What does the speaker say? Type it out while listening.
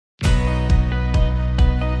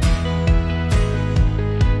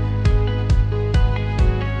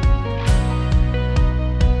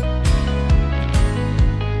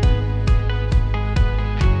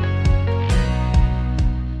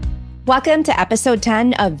Welcome to episode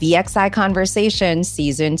 10 of VXI Conversations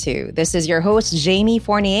Season 2. This is your host, Jamie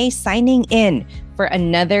Fournier, signing in for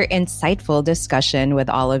another insightful discussion with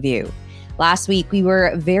all of you. Last week, we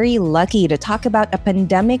were very lucky to talk about a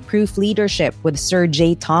pandemic-proof leadership with Sir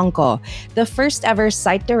Jay Tonko, the first ever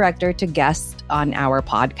site director to guest on our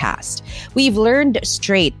podcast. We've learned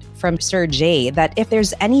straight from Sir Jay that if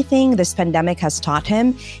there's anything this pandemic has taught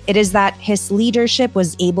him, it is that his leadership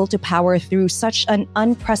was able to power through such an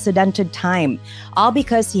unprecedented time, all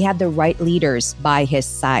because he had the right leaders by his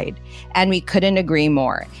side. And we couldn't agree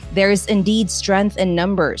more. There is indeed strength in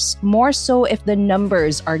numbers, more so if the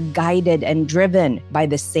numbers are guided and driven by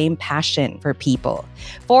the same passion for people.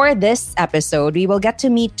 For this episode, we will get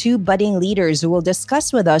to meet two budding leaders who will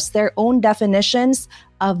discuss with us their own definitions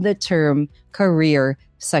of the term career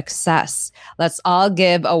success. Let's all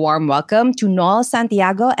give a warm welcome to Noel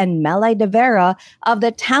Santiago and Melay De Vera of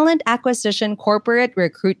the Talent Acquisition Corporate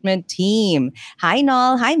Recruitment Team. Hi,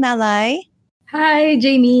 Noel. Hi, Melay. Hi,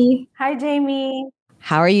 Jamie. Hi, Jamie.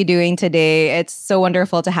 How are you doing today? It's so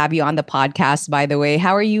wonderful to have you on the podcast, by the way.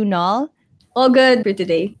 How are you, Noel? All good for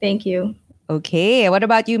today. Thank you. Okay. What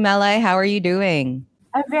about you, Melay? How are you doing?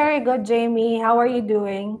 I'm very good, Jamie. How are you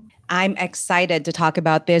doing? I'm excited to talk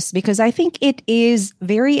about this because I think it is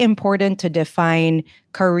very important to define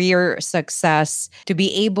career success to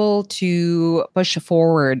be able to push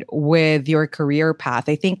forward with your career path.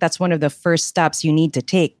 I think that's one of the first steps you need to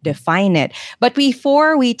take, define it. But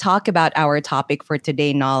before we talk about our topic for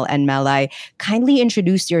today, Noel and Melay, kindly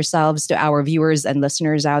introduce yourselves to our viewers and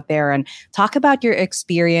listeners out there and talk about your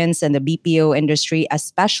experience in the BPO industry,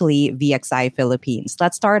 especially VXI Philippines.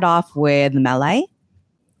 Let's start off with Melay.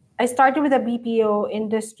 I started with the BPO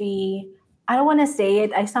industry. I don't want to say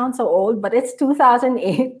it. I sound so old, but it's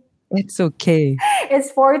 2008. It's okay.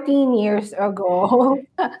 It's 14 years ago.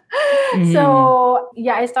 So,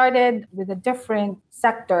 I started with a different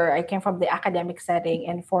sector. I came from the academic setting,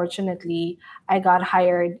 and fortunately, I got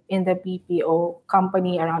hired in the BPO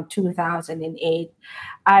company around 2008.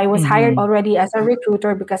 I was hired already as a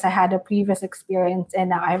recruiter because I had a previous experience,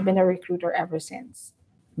 and now I've been a recruiter ever since.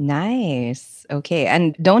 Nice. Okay.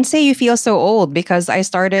 And don't say you feel so old because I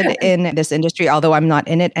started in this industry, although I'm not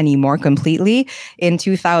in it anymore completely, in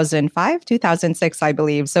 2005, 2006, I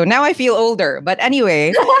believe. So now I feel older. But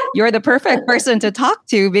anyway, you're the perfect person to talk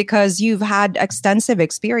to because you've had extensive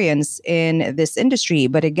experience in this industry.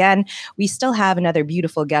 But again, we still have another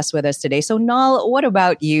beautiful guest with us today. So Noel, what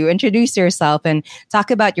about you? Introduce yourself and talk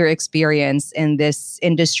about your experience in this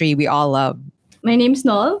industry we all love. My name's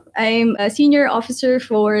Noel. I'm a senior officer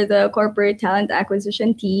for the Corporate Talent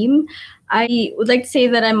Acquisition Team. I would like to say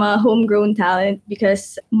that I'm a homegrown talent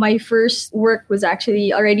because my first work was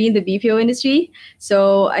actually already in the BPO industry.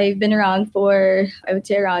 So I've been around for, I would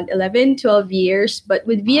say, around 11, 12 years. But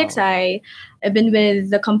with VXI, I've been with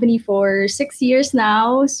the company for 6 years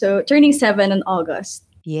now. So turning 7 in August.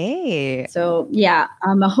 Yay. So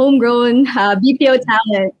I'm a homegrown BPO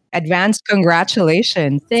talent. Advanced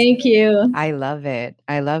congratulations. Thank you. I love it.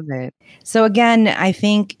 I love it. So again, I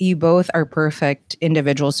think you both are perfect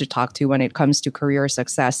individuals to talk to when it comes to career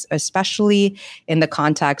success, especially in the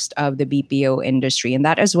context of the BPO industry. And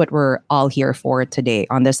that is what we're all here for today.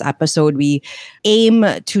 On this episode, we aim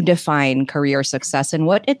to define career success and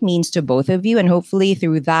what it means to both of you. And hopefully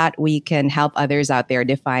through that, we can help others out there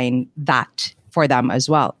define that for them as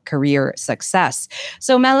well, career success.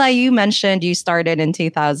 So Melay, you mentioned you started in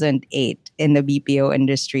 2008 in the BPO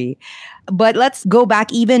industry. But let's go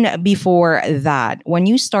back even before that. When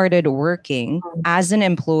you started working as an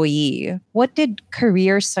employee, what did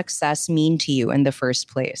career success mean to you in the first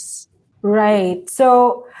place? Right.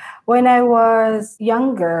 So when I was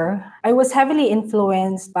younger, I was heavily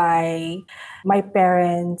influenced by my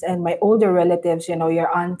parents and my older relatives,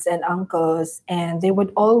 your aunts and uncles. And they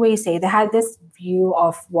would always say they had this view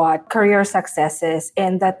of what career success is.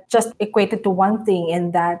 And that just equated to one thing,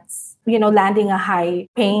 and that's landing a high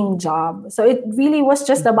paying job. So it really was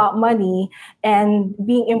just about money, and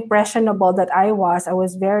being impressionable that I was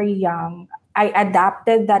very young. I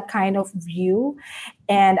adapted that kind of view.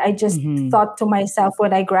 And I just thought to myself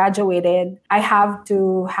when I graduated, I have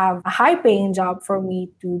to have a high paying job for me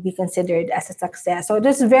to be considered as a success. So it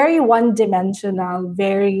is very one dimensional,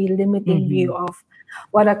 very limiting view of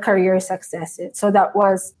what a career success is. So that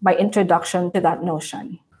was my introduction to that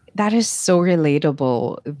notion. That is so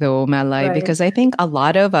relatable, though, Malay, Right. because I think a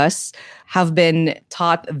lot of us have been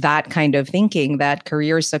taught that kind of thinking that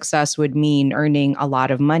career success would mean earning a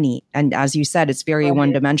lot of money. And as you said, it's very one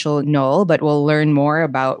Right. dimensional, Noel, but we'll learn more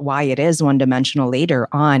about why it is one dimensional later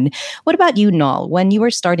on. What about you, Noel? When you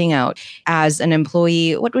were starting out as an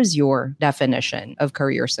employee, what was your definition of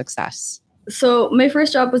career success? So my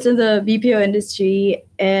first job was in the BPO industry,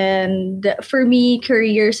 and for me,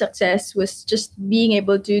 career success was just being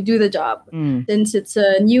able to do the job. Mm. Since it's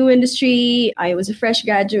a new industry, I was a fresh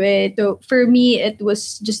graduate. So for me, it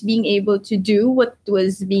was just being able to do what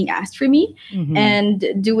was being asked for me Mhm. and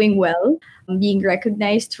doing well, being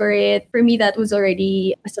recognized for it. For me, that was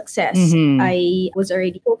already a success. Mhm. I was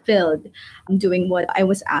already fulfilled doing what I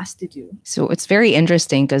was asked to do. So it's very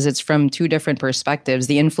interesting because it's from two different perspectives.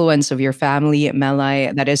 The influence of your family,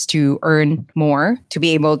 Melai, that is to earn more, to be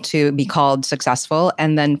able to be called successful.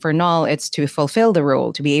 And then for Nal, it's to fulfill the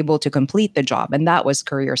role, to be able to complete the job. And that was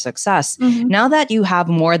career success. Mhm. Now that you have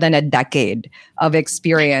more than a decade of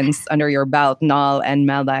experience under your belt, Nal and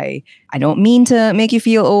Melai, I don't mean to make you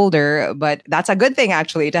feel older, but that's a good thing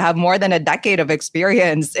actually to have more than a decade of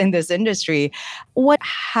experience in this industry. What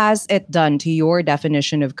has it done to your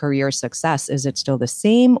definition of career success? Is it still the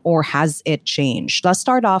same or has it changed? Let's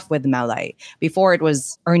start off with Melai. Before it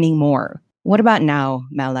was earning more. What about now,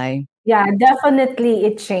 Melai? Yeah, definitely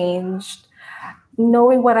it changed.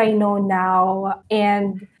 Knowing what I know now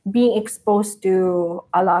and being exposed to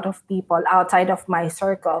a lot of people outside of my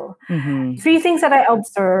circle. Mm-hmm. Three things that I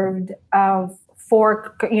observed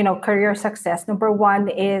for career success. Number one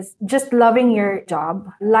is just loving your job,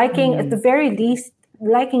 liking at the very least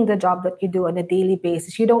liking the job that you do on a daily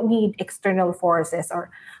basis. You don't need external forces or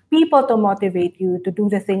people to motivate you to do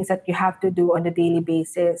the things that you have to do on a daily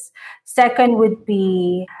basis. Second would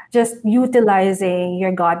be just utilizing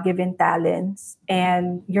your God-given talents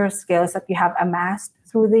and your skills that you have amassed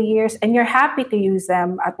through the years, and you're happy to use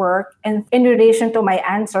them at work. And in relation to my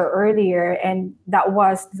answer earlier, and that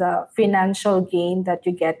was the financial gain that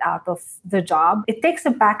you get out of the job, it takes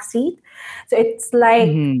a back seat. So it's like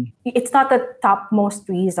it's not the topmost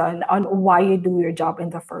reason on why you do your job in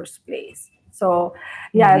the first place. So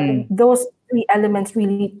yeah, those three elements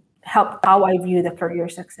really help how I view the career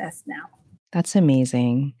success now. That's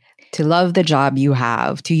amazing. To love the job you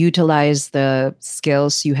have, to utilize the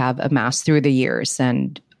skills you have amassed through the years.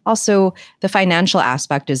 And also the financial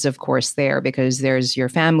aspect is of course there because there's your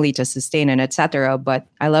family to sustain and etc. But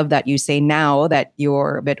I love that you say now that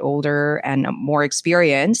you're a bit older and more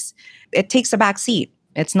experienced, it takes a back seat.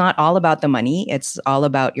 It's not all about the money. It's all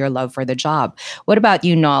about your love for the job. What about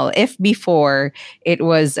you, Nal? If before it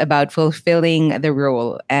was about fulfilling the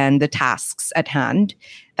role and the tasks at hand,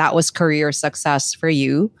 that was career success for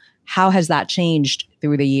you. How has that changed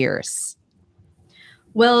through the years?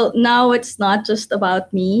 Well, now it's not just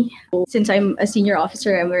about me. Since I'm a senior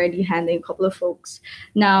officer, I'm already handling a couple of folks.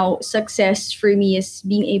 Now, success for me is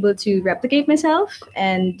being able to replicate myself.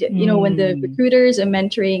 And, when the recruiters I'm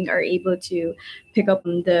mentoring are able to pick up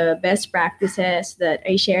on the best practices that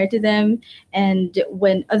I share to them, and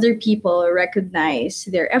when other people recognize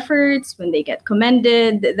their efforts, when they get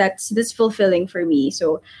commended, that's fulfilling for me.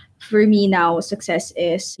 So for me now, success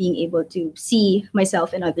is being able to see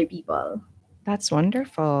myself in other people. That's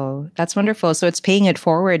wonderful. That's wonderful. So it's paying it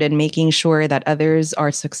forward and making sure that others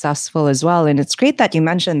are successful as well. And it's great that you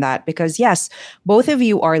mentioned that because, yes, both of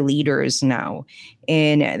you are leaders now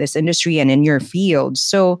in this industry and in your field.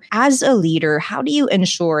 So, as a leader, how do you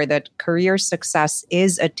ensure that career success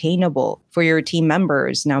is attainable for your team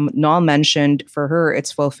members? Now, Nal mentioned for her,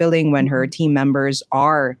 it's fulfilling when her team members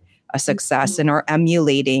are a success and are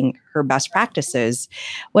emulating her best practices.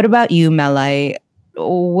 What about you, Melai?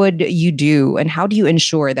 Would you do and how do you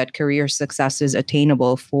ensure that career success is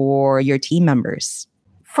attainable for your team members?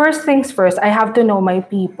 First things first, I have to know my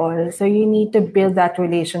people. So you need to build that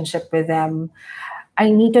relationship with them. I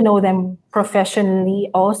need to know them professionally,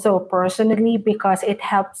 also personally, because it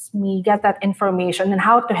helps me get that information and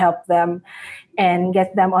how to help them and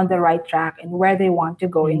get them on the right track and where they want to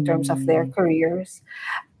go in terms of their careers.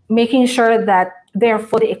 Making sure that they're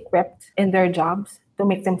fully equipped in their jobs to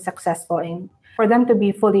make them successful and for them to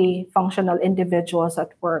be fully functional individuals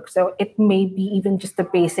at work. So it may be even just the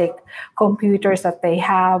basic computers that they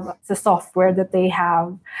have, the software that they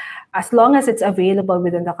have. As long as it's available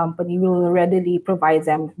within the company, we will readily provide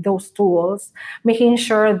them those tools, making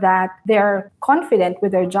sure that they're confident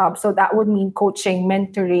with their job. So that would mean coaching,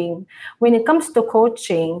 mentoring. When it comes to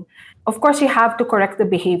coaching, of course, you have to correct the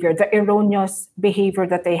behavior, the erroneous behavior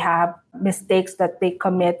that they have, mistakes that they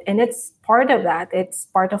commit. And it's part of that. It's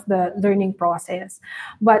part of the learning process.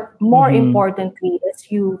 But more importantly,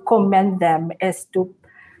 is you commend them, is to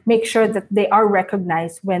make sure that they are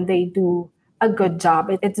recognized when they do a good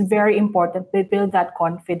job. It's very important they build that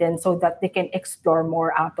confidence so that they can explore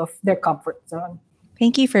more out of their comfort zone.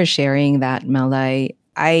 Thank you for sharing that, Melai.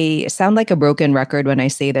 I sound like a broken record when I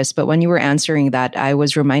say this, but when you were answering that, I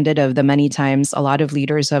was reminded of the many times a lot of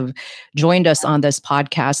leaders have joined us on this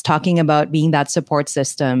podcast talking about being that support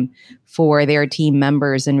system for their team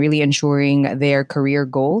members and really ensuring their career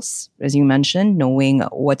goals, as you mentioned, knowing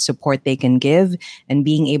what support they can give and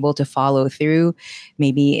being able to follow through,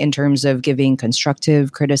 maybe in terms of giving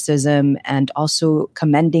constructive criticism and also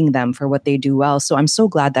commending them for what they do well. So I'm so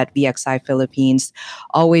glad that VXI Philippines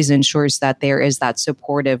always ensures that there is that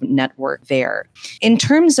supportive network there. In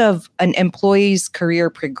terms of an employee's career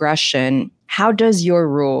progression, how does your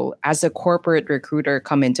role as a corporate recruiter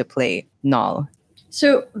come into play, Nal?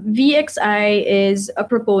 So VXI is a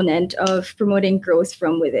proponent of promoting growth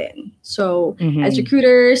from within. So as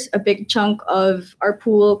recruiters, a big chunk of our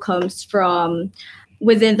pool comes from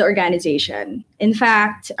within the organization. In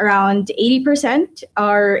fact, around 80%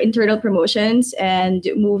 are internal promotions and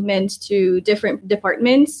movements to different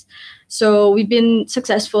departments. So we've been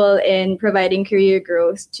successful in providing career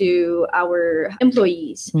growth to our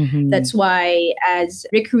employees. That's why as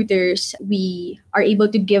recruiters, we are able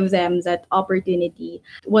to give them that opportunity,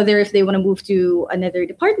 whether if they want to move to another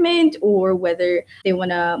department or whether they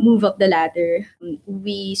want to move up the ladder.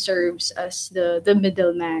 We serves as the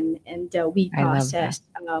middleman, and we process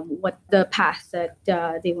what the path that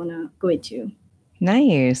they want to go into.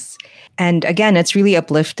 Nice. And again, it's really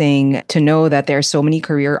uplifting to know that there are so many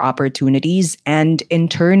career opportunities and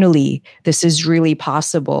internally, this is really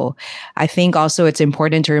possible. I think also it's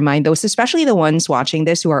important to remind those, especially the ones watching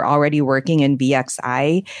this who are already working in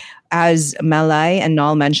VXI, as Melai and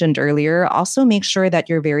Nal mentioned earlier, also make sure that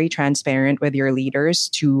you're very transparent with your leaders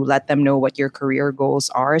to let them know what your career goals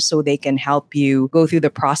are so they can help you go through the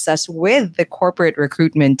process with the corporate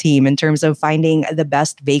recruitment team in terms of finding the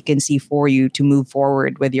best vacancy for you to move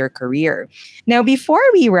forward with your career. Now, before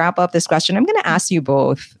we wrap up this question, I'm going to ask you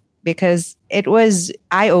both, because it was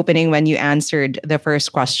eye-opening when you answered the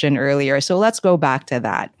first question earlier. So let's go back to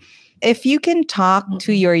that. If you can talk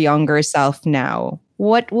to your younger self now,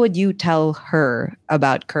 what would you tell her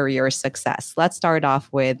about career success? Let's start off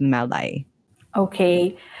with Melai.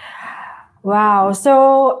 Okay. Wow.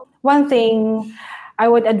 So one thing I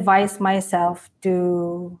would advise myself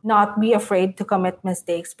to not be afraid to commit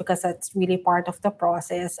mistakes because that's really part of the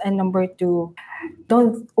process. And number two,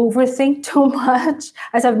 don't overthink too much.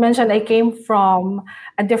 As I've mentioned, I came from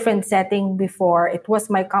a different setting before. It was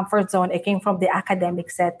my comfort zone. I came from the academic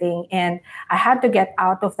setting and I had to get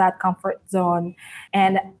out of that comfort zone.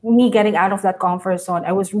 And me getting out of that comfort zone,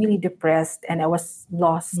 I was really depressed and I was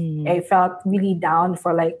lost. I felt really down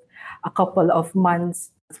for like a couple of months.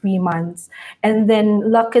 3 months. And then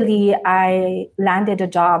luckily I landed a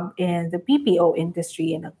job in the BPO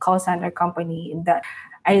industry in a call center company in that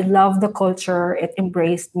I love the culture. It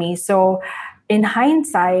embraced me. So in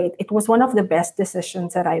hindsight, it was one of the best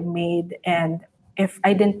decisions that I made. And if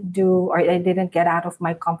I didn't do or I didn't get out of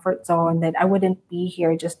my comfort zone, then I wouldn't be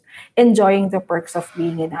here just enjoying the perks of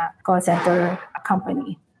being in a call center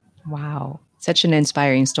company. Wow. Such an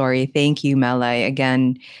inspiring story. Thank you, Melai.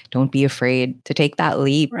 Again, don't be afraid to take that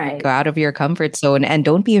leap. Right. Go out of your comfort zone and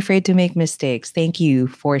don't be afraid to make mistakes. Thank you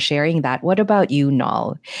for sharing that. What about you,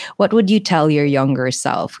 Nal? What would you tell your younger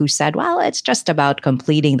self who said, well, it's just about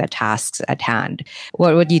completing the tasks at hand?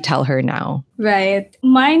 What would you tell her now? Right.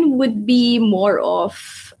 Mine would be more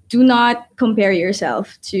of do not compare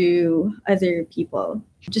yourself to other people.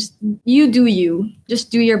 Just you do you.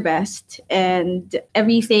 Just do your best and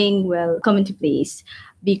everything will come into place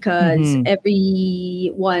because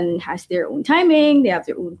everyone has their own timing, they have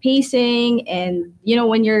their own pacing. And, you know,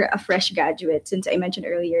 when you're a fresh graduate, since I mentioned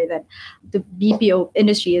earlier that the BPO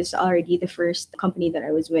industry is already the first company that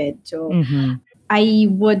I was with. So I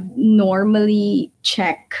would normally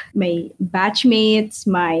check my batchmates,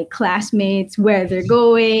 my classmates, where they're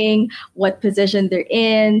going, what position they're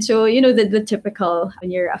in. So, you know, the typical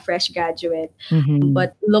when you're a fresh graduate.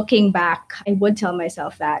 But looking back, I would tell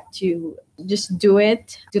myself that to just do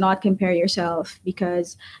it. Do not compare yourself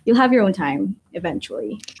because you'll have your own time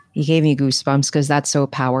eventually. You gave me goosebumps because that's so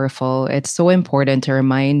powerful. It's so important to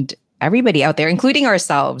remind everybody out there, including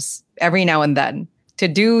ourselves, every now and then, to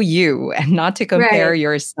do you and not to compare Right.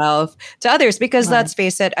 yourself to others. Because Right. let's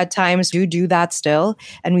face it, at times you do that still.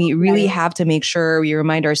 And we really Right. have to make sure we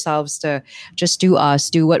remind ourselves to just do us,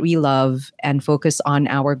 do what we love, and focus on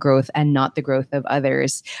our growth and not the growth of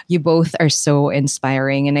others. You both are so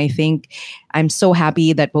inspiring. And I think I'm so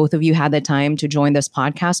happy that both of you had the time to join this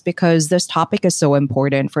podcast because this topic is so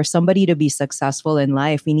important. For somebody to be successful in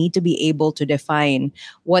life, we need to be able to define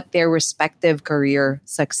what their respective career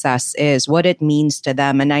success is, what it means to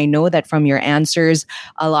them. And I know that from your answers,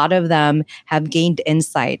 a lot of them have gained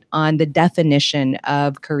insight on the definition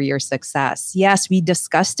of career success. Yes, we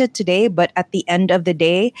discussed it today, but at the end of the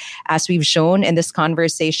day, as we've shown in this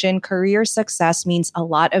conversation, career success means a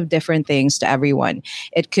lot of different things to everyone.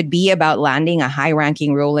 It could be about landing a high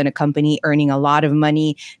ranking role in a company, earning a lot of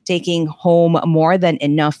money, taking home more than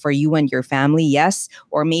enough for you and your family, yes,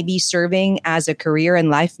 or maybe serving as a career and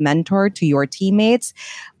life mentor to your teammates.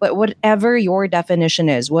 But whatever your definition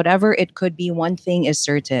is, whatever it could be, one thing is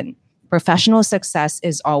certain. Professional success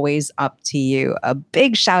is always up to you. A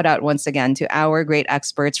big shout out once again to our great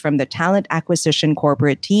experts from the Talent Acquisition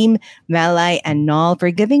Corporate team, Melai and Nal,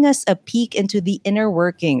 for giving us a peek into the inner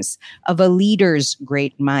workings of a leader's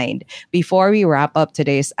great mind. Before we wrap up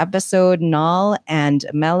today's episode, Nal and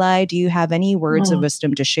Melai, do you have any words of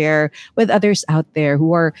wisdom to share with others out there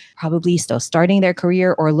who are probably still starting their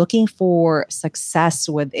career or looking for success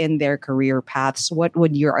within their career paths? What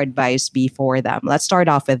would your advice be for them? Let's start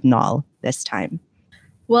off with Nal this time.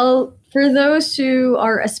 Well, for those who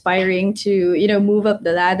are aspiring to, move up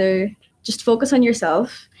the ladder, just focus on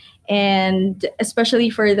yourself. And especially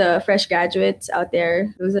for the fresh graduates out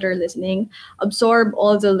there, those that are listening, absorb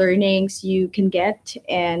all the learnings you can get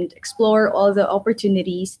and explore all the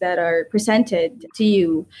opportunities that are presented to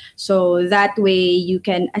you. So that way you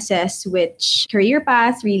can assess which career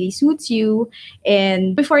path really suits you.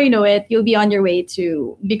 And before you know it, you'll be on your way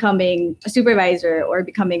to becoming a supervisor or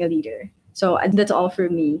becoming a leader. So that's all for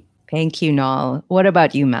me. Thank you, Nal. What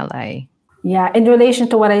about you, Melai? Yeah, in relation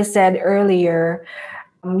to what I said earlier,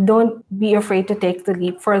 don't be afraid to take the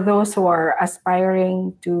leap. For those who are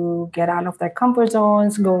aspiring to get out of their comfort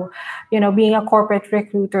zones, being a corporate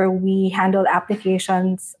recruiter, we handle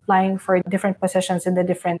applications, applying for different positions in the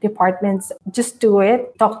different departments. Just do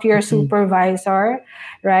it. Talk to your supervisor,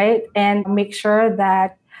 right? And make sure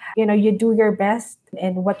that, you do your best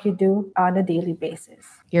in what you do on a daily basis.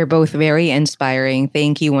 You're both very inspiring.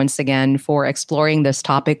 Thank you once again for exploring this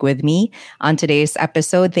topic with me on today's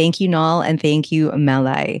episode. Thank you, Nal, and thank you,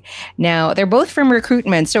 Melai. Now, they're both from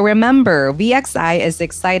recruitment. So remember, VXI is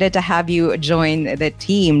excited to have you join the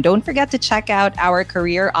team. Don't forget to check out our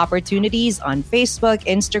career opportunities on Facebook,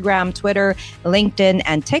 Instagram, Twitter, LinkedIn,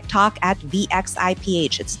 and TikTok at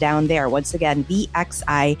VXIPH. It's down there. Once again,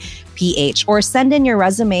 VXIPH. Or send in your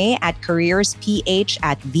resume at careersph@VXI.com.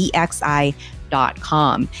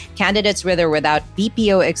 Candidates with or without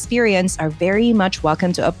BPO experience are very much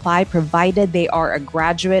welcome to apply, provided they are a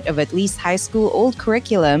graduate of at least high school old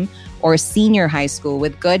curriculum or senior high school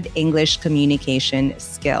with good English communication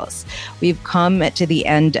skills. We've come to the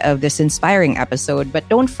end of this inspiring episode, but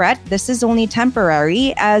don't fret, this is only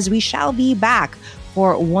temporary as we shall be back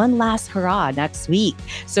for one last hurrah next week.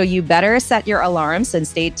 So you better set your alarms and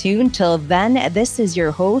stay tuned. Till then, this is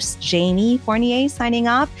your host, Jamie Fournier, signing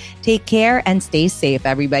off. Take care and stay safe,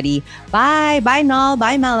 everybody. Bye. Bye, Nal.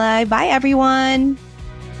 Bye, Melai. Bye, everyone.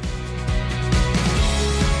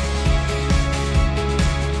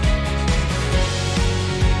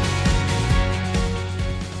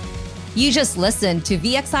 You just listened to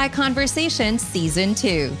VXI Conversations Season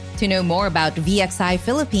 2. To know more about VXI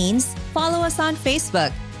Philippines, follow us on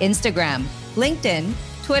Facebook, Instagram, LinkedIn,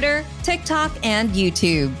 Twitter, TikTok, and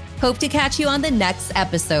YouTube. Hope to catch you on the next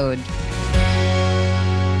episode.